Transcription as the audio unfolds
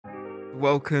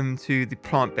Welcome to the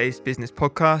Plant-Based Business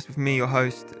Podcast with me, your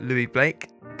host, Loui Blake.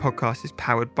 The podcast is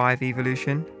powered by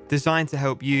Vevolution, designed to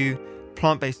help you,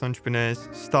 plant-based entrepreneurs,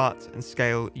 start and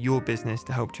scale your business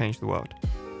to help change the world.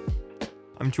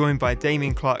 I'm joined by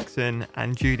Damien, Clarkson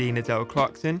and Judy, Nadel,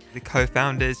 Clarkson, the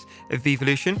co-founders of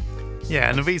Vevolution. Yeah,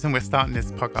 and the reason we're starting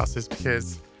this podcast is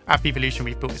because at Vevolution,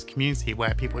 we've built this community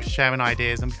where people are sharing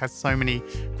ideas, and we've had so many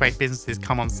great businesses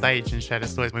come on stage and share their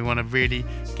stories. We want to really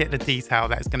get the detail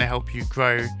that is going to help you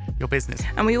grow your business.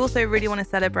 And we also really want to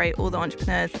celebrate all the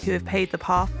entrepreneurs who have paved the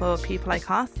path for people like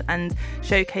us and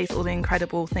showcase all the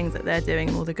incredible things that they're doing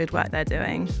and all the good work they're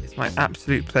doing. It's my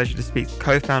absolute pleasure to speak to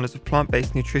co-founders of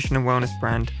plant-based nutrition and wellness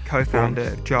brand, co-founder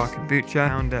of Jar Kombucha,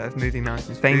 founder of Moving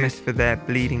Mountains, famous for their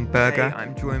bleeding burger. Today,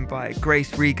 I'm joined by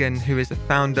Grace Regan, who is the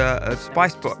founder of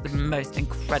Spicebox. The most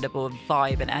incredible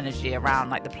vibe and energy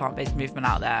around like the plant-based movement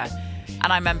out there.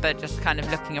 And I remember just kind of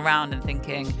looking around and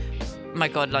thinking, my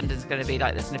God, London's going to be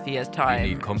like this in a few years' time.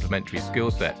 You need complementary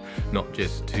skill set, not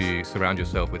just to surround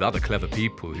yourself with other clever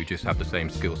people who just have the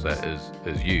same skill set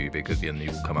as you, because then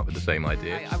you will come up with the same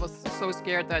idea. I was so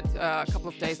scared that a couple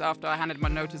of days after I handed my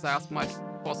notice, I asked my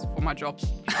boss for my job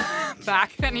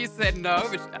back, and he said no,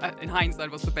 which in hindsight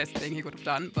was the best thing he could have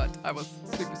done, but I was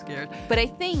super scared. But I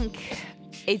think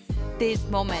it's these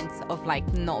moments of like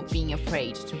not being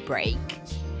afraid to break.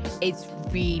 It's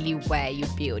really where you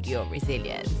build your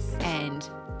resilience and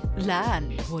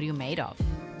learn what you're made of.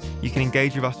 You can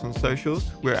engage with us on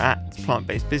socials. We're at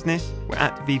Plant-Based Business, we're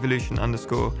at Vevolution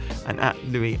 _ and at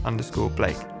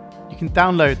Loui_Blake. You can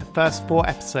download the first 4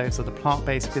 episodes of the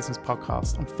Plant-Based Business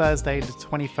Podcast on Thursday, the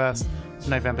 21st of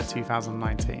November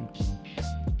 2019.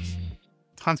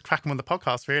 Time to crack on with the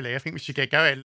podcast, really. I think we should get going.